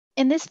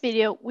In this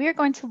video, we are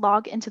going to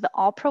log into the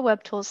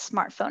AllProWebTools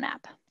Smartphone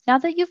App. Now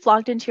that you've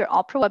logged into your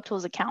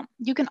AllProWebTools account,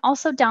 you can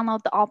also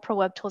download the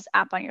AllProWebTools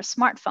app on your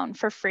smartphone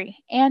for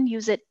free and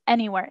use it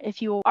anywhere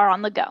if you are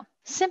on the go.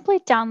 Simply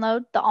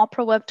download the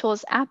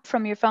AllProWebTools app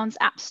from your phone's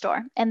app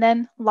store and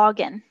then log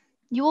in.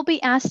 You will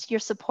be asked your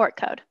support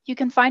code. You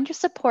can find your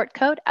support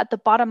code at the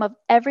bottom of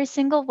every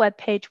single web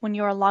page when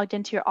you are logged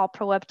into your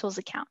AllProWebTools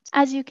account.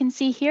 As you can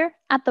see here,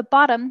 at the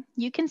bottom,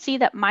 you can see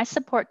that my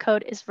support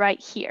code is right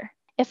here.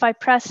 If I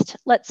pressed,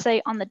 let's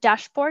say, on the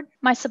dashboard,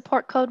 my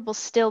support code will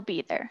still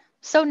be there.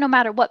 So no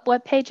matter what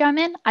web page I'm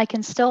in, I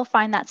can still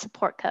find that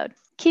support code.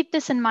 Keep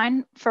this in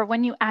mind for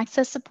when you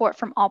access support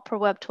from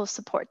AllProWebTools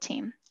support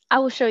team. I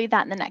will show you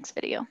that in the next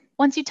video.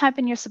 Once you type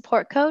in your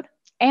support code,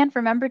 and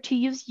remember to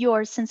use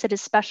yours since it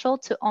is special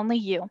to only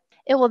you,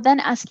 it will then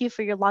ask you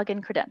for your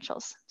login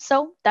credentials.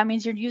 So that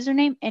means your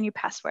username and your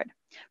password.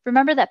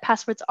 Remember that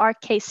passwords are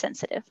case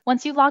sensitive.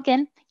 Once you log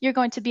in, you're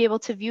going to be able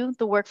to view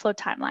the workflow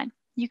timeline.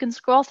 You can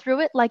scroll through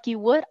it like you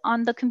would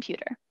on the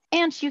computer.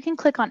 And you can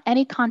click on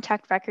any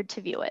contact record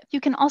to view it. You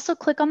can also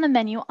click on the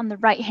menu on the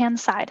right-hand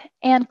side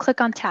and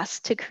click on tasks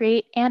to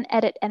create and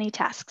edit any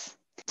tasks.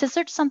 To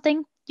search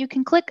something, you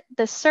can click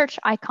the search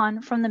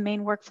icon from the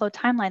main workflow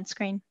timeline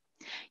screen.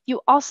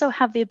 You also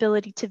have the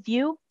ability to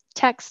view,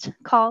 text,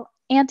 call,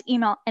 and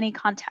email any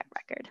contact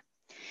record.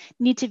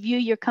 Need to view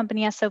your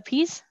company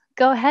SOPs?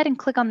 Go ahead and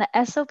click on the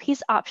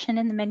SOPs option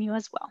in the menu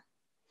as well.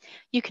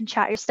 You can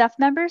chat your staff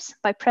members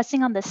by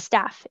pressing on the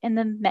staff in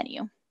the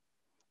menu.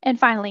 And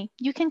finally,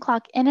 you can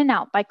clock in and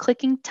out by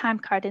clicking time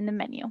card in the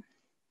menu.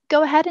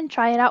 Go ahead and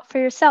try it out for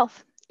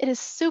yourself. It is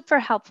super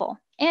helpful,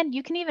 and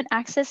you can even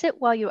access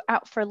it while you're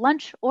out for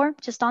lunch or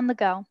just on the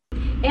go.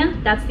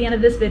 And that's the end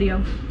of this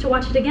video. To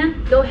watch it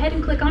again, go ahead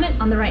and click on it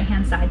on the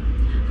right-hand side.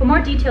 For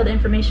more detailed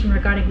information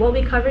regarding what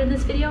we covered in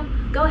this video,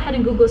 go ahead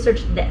and Google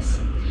search this.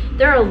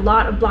 There are a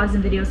lot of blogs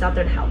and videos out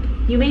there to help.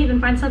 You may even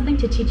find something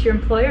to teach your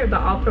employer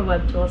about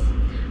AllProWebTools.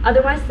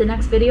 Otherwise, the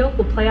next video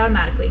will play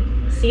automatically.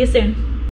 See you soon.